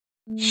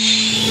I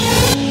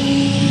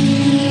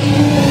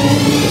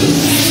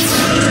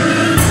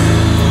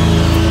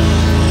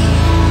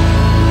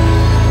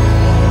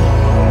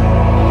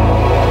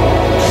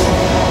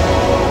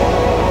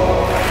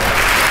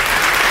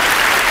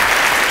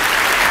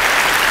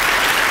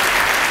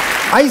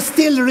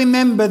still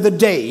remember the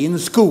day in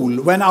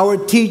school when our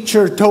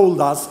teacher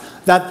told us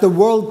that the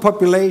world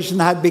population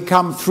had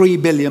become 3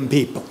 billion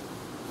people.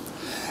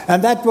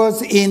 And that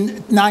was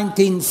in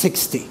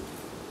 1960.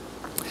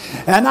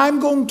 And I'm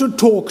going to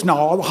talk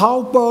now of how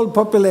world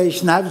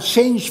population has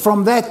changed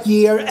from that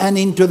year and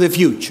into the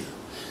future.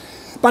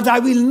 But I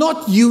will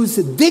not use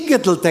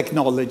digital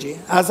technology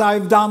as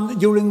I've done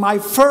during my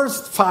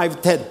first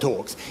 5 TED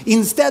Talks.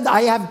 Instead,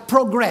 I have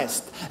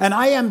progressed, and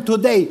I am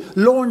today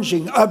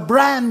launching a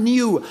brand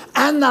new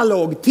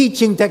analog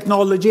teaching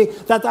technology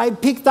that I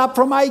picked up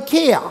from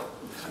IKEA.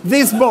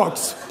 This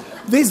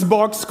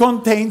box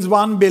contains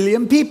 1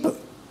 billion people.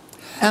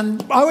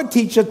 And our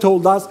teacher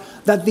told us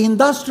that the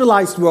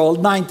industrialized world,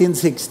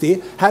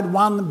 1960, had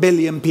 1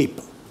 billion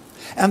people.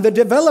 And the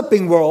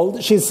developing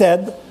world, she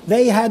said,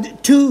 they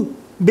had 2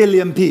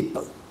 billion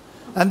people.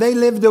 And they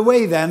lived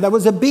away then. There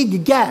was a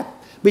big gap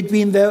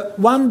between the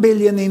 1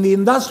 billion in the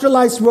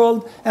industrialized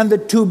world and the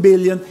 2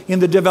 billion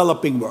in the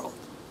developing world.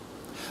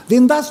 The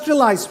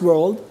industrialized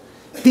world,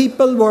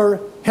 people were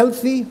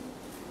healthy,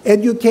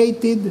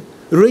 educated,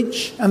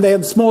 rich, and they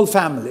had small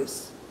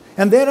families.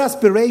 And their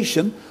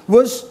aspiration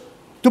was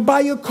to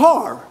buy a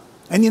car.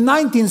 And in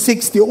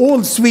 1960,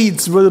 all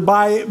Swedes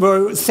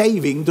were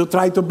saving to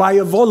try to buy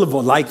a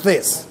Volvo like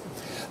this.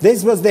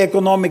 This was the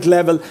economic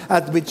level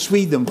at which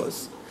Sweden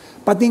was.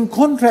 But in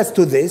contrast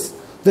to this,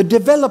 the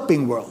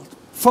developing world,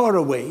 far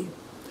away,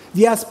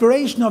 the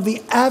aspiration of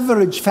the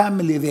average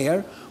family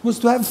there was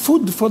to have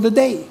food for the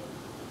day.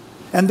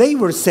 And they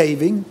were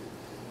saving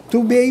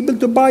to be able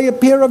to buy a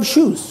pair of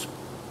shoes.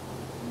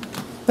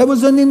 There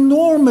was an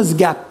enormous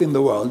gap in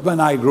the world when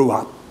I grew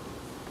up.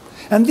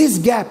 And this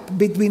gap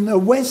between the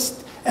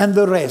West and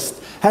the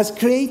rest has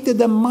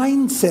created a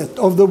mindset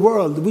of the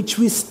world which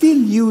we still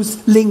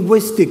use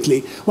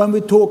linguistically when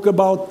we talk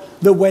about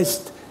the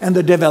West and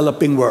the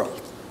developing world.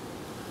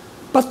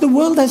 But the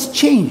world has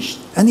changed,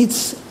 and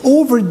it's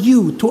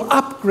overdue to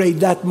upgrade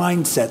that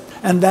mindset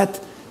and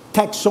that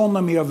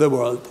taxonomy of the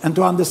world and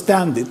to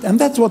understand it. And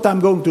that's what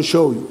I'm going to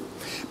show you.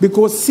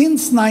 Because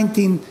since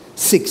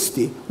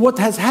 1960, what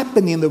has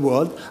happened in the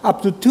world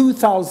up to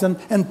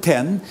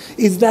 2010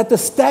 is that a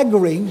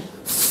staggering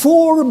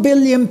 4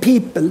 billion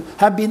people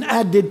have been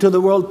added to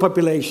the world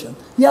population.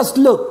 Just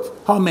look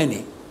how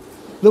many.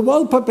 The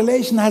world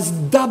population has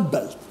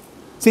doubled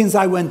since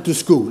I went to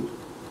school.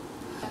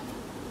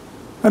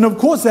 And of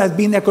course there has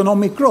been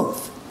economic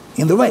growth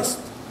in the West.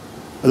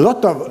 A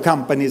lot of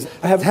companies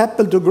have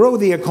happened to grow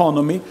the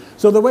economy,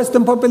 so the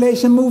Western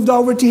population moved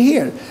over to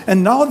here.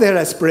 And now their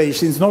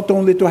aspiration is not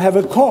only to have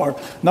a car,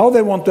 now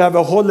they want to have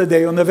a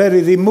holiday on a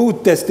very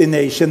remote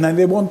destination, and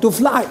they want to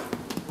fly.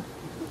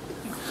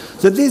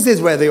 So this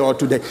is where they are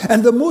today.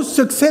 And the most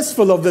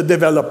successful of the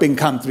developing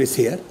countries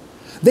here,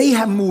 they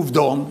have moved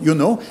on, you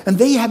know, and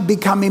they have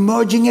become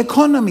emerging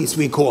economies,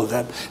 we call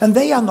them. And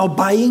they are now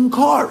buying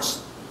cars.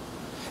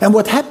 And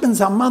what happened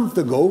a month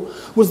ago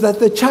was that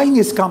the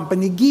Chinese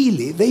company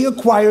Geely, they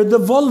acquired the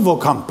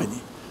Volvo company.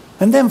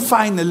 And then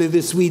finally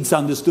the Swedes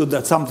understood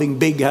that something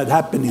big had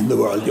happened in the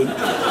world. You know?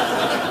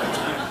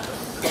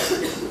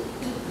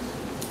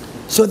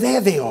 So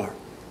there they are.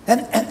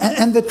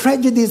 And the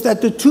tragedy is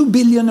that the 2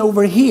 billion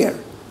over here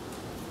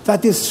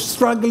that is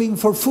struggling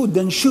for food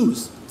and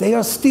shoes, they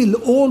are still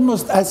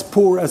almost as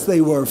poor as they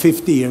were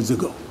 50 years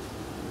ago.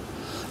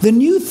 The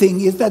new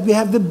thing is that we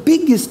have the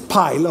biggest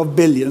pile of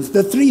billions,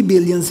 the 3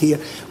 billions here,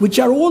 which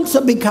are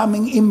also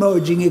becoming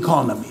emerging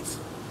economies.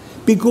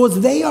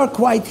 Because they are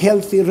quite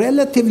healthy,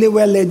 relatively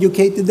well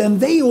educated, and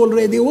they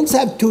already also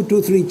have 2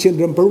 to 3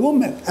 children per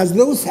woman, as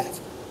those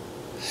have.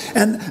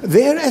 And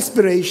their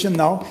aspiration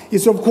now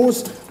is, of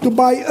course, to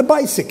buy a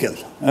bicycle.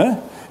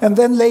 And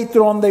then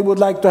later on they would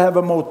like to have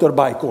a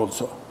motorbike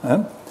also.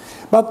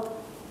 But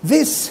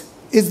this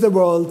is the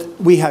world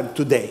we have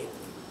today.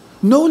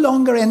 No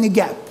longer any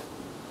gap.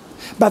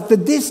 But the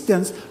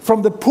distance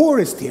from the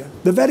poorest here,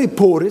 the very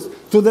poorest,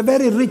 to the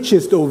very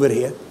richest over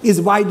here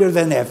is wider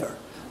than ever.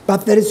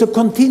 But there is a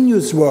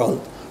continuous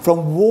world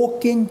from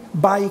walking,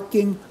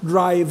 biking,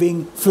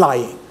 driving,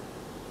 flying.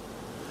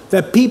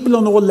 There are people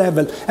on all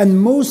levels, and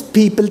most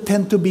people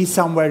tend to be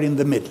somewhere in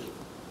the middle.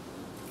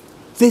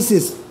 This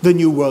is the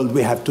new world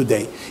we have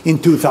today in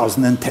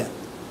 2010.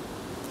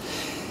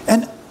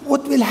 And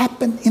what will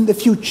happen in the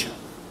future?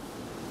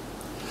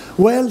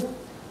 Well,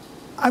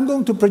 I'm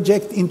going to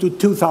project into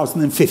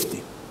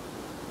 2050.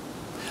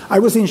 I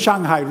was in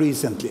Shanghai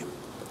recently,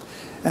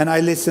 and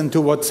I listened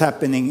to what's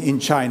happening in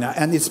China,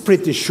 and it's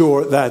pretty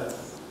sure that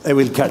they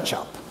will catch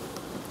up,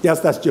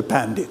 just as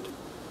Japan did.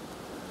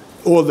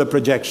 All the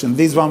projections.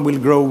 This one will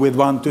grow with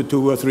 1 to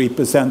 2 or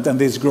 3%, and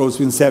this grows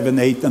with 7,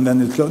 8, and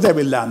then they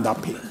will land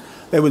up here.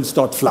 They will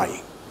start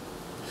flying.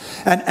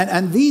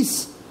 And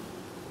these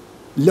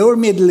lower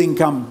middle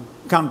income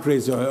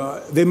countries,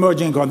 the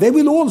emerging economies, they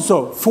will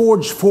also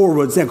forge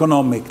forwards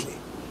economically.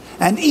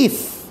 And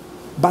if,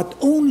 but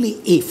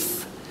only if,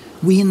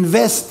 we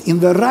invest in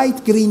the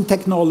right green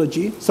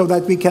technology so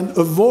that we can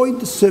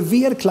avoid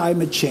severe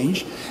climate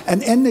change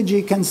and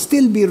energy can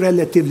still be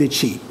relatively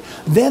cheap,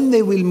 then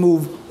they will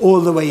move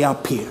all the way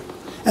up here.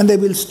 And they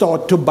will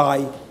start to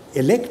buy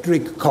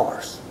electric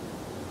cars.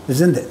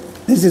 Isn't it?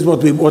 This is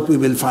what we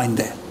will find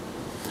there.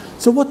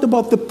 So what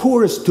about the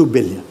poorest 2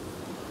 billion?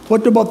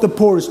 What about the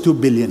poorest 2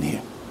 billion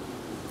here?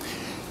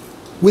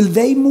 Will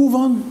they move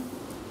on?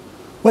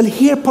 Well,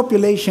 here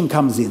population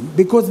comes in,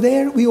 because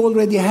there we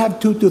already have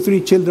 2 to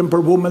 3 children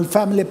per woman,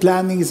 family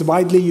planning is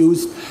widely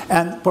used,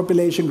 and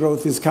population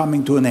growth is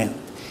coming to an end.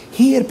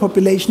 Here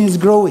population is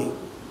growing.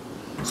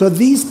 So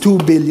these 2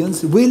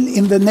 billions will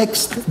in the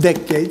next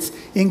decades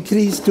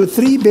increase to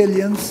 3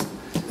 billions,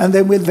 and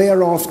then will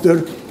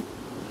thereafter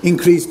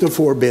increase to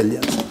 4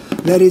 billions.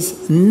 There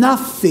is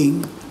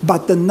nothing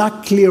but a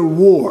nuclear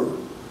war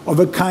of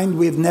a kind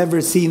we've never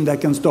seen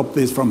that can stop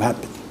this from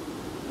happening.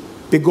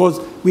 Because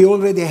we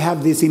already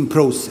have this in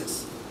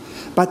process.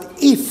 But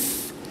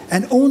if,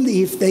 and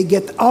only if, they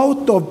get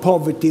out of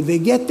poverty, they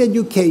get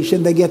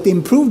education, they get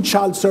improved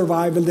child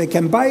survival, they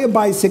can buy a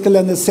bicycle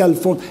and a cell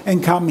phone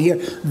and come here,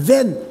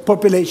 then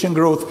population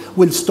growth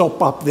will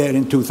stop up there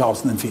in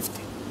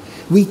 2050.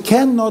 We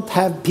cannot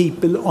have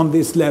people on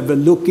this level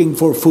looking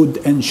for food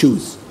and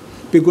shoes,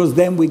 because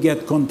then we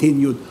get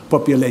continued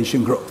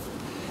population growth.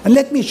 And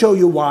let me show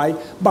you why,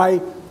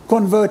 by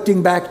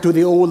converting back to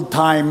the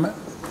old-time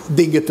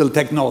digital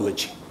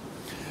technology.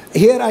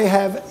 Here I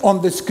have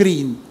on the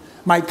screen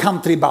my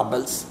country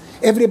bubbles.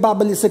 Every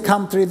bubble is a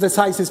country, the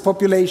size is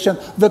population,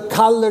 the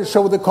colors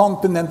show the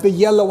continent. The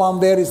yellow one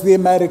there is the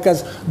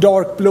Americas,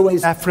 dark blue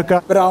is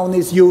Africa, brown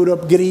is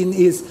Europe, green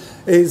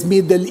is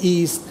Middle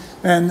East,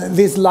 and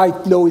this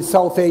light blue is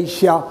South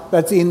Asia,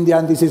 that's India,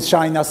 and this is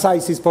China.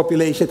 Size is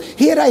population.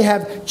 Here I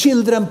have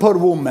children per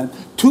woman.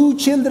 2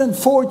 children,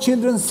 4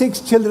 children, 6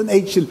 children,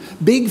 8 children.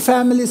 Big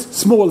families,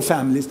 small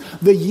families.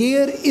 The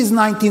year is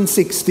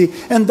 1960,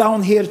 and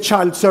down here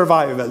child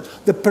survival.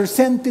 The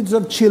percentage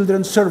of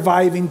children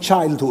surviving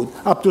childhood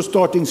up to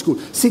starting school.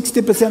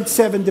 60%,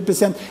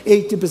 70%,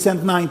 80%,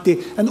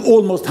 90%, and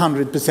almost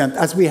 100%,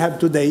 as we have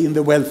today in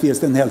the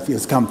wealthiest and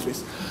healthiest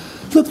countries.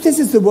 Look, this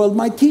is the world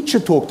my teacher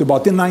talked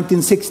about in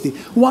 1960.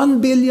 1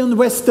 billion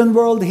Western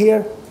world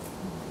here,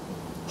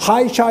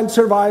 high child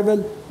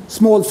survival,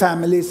 small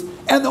families,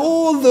 and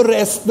all the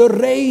rest, the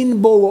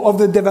rainbow of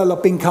the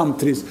developing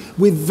countries,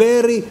 with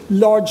very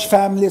large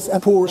families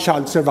and poor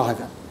child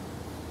survival.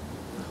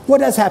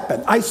 What has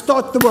happened? I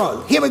start the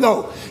world. Here we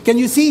go. Can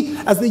you see,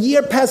 as the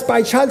year passed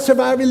by, child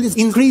survival is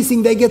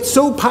increasing. They get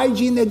soap,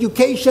 hygiene,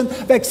 education,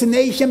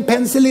 vaccination,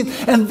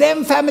 penicillin, and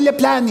then family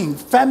planning.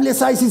 Family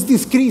size is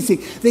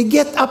decreasing. They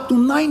get up to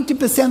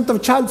 90%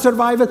 of child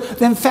survival,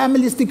 then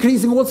family is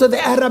decreasing. Also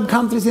the Arab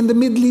countries in the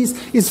Middle East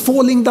is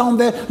falling down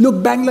there. Look,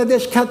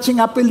 Bangladesh catching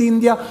up with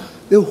India.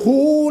 The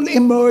whole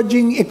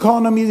emerging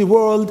economy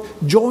world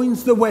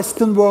joins the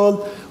Western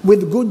world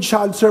with good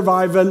child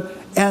survival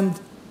and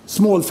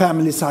small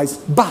family size,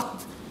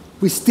 but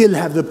we still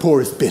have the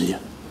poorest billion.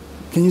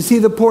 Can you see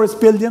the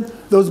poorest billion?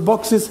 Those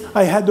boxes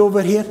I had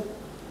over here?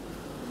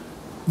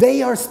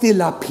 They are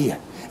still up here.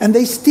 And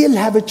they still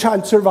have a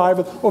child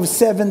survival of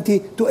 70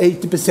 to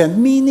 80%,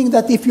 meaning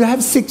that if you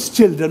have 6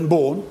 children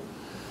born,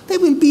 there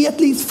will be at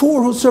least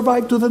 4 who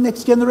survive to the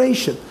next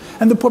generation.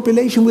 And the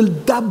population will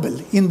double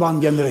in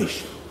 1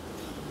 generation.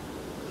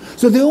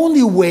 So the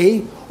only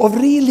way of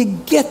really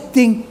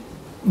getting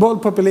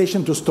world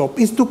population to stop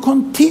is to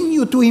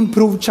continue to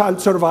improve child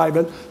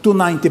survival to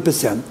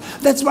 90%.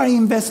 That's why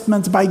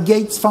investments by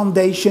Gates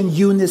Foundation,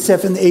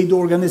 UNICEF and aid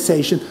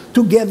organizations,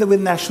 together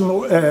with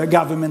national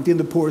government in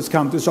the poorest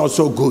countries, are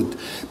so good.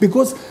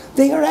 Because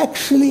they are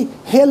actually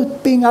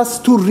helping us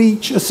to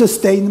reach a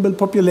sustainable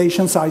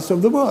population size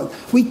of the world.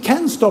 We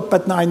can stop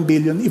at 9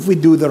 billion if we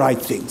do the right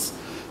things.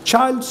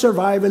 Child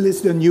survival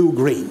is the new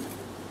green.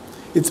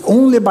 It's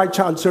only by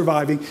child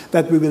surviving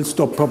that we will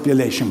stop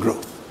population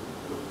growth.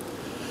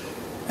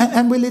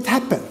 And will it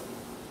happen?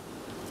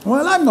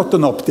 Well, I'm not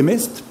an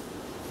optimist.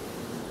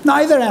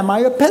 Neither am I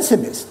a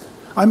pessimist.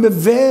 I'm a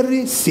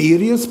very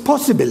serious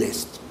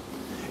possibilist.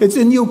 It's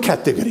a new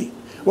category,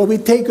 where we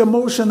take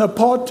emotion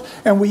apart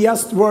and we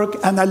just work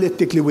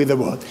analytically with the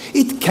world.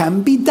 It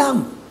can be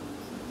done.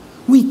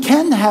 We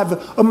can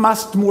have a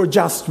much more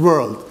just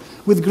world.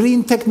 With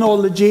green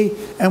technology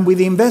and with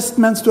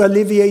investments to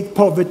alleviate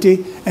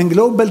poverty and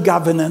global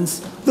governance,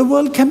 the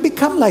world can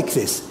become like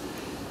this.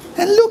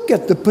 And look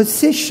at the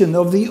position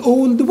of the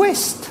Old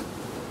West.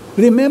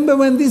 Remember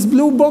when this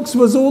blue box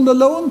was all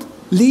alone,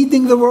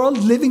 leading the world,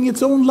 living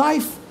its own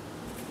life?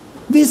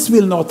 This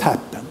will not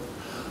happen.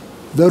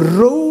 The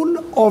role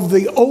of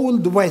the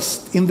Old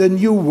West in the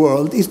New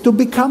World is to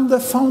become the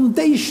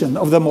foundation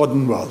of the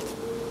modern world.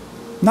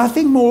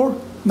 Nothing more,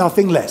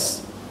 nothing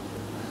less.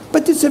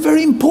 But it's a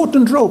very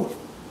important role.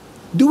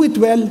 Do it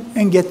well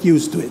and get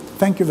used to it.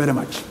 Thank you very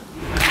much.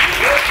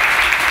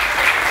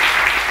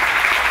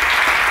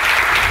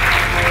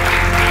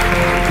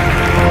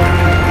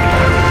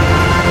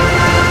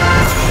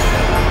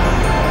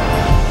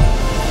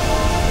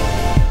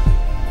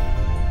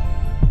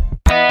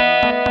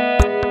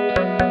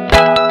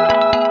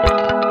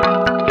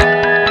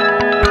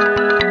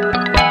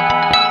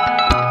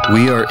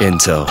 We are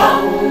Intel,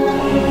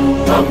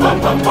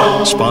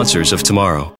 sponsors of tomorrow.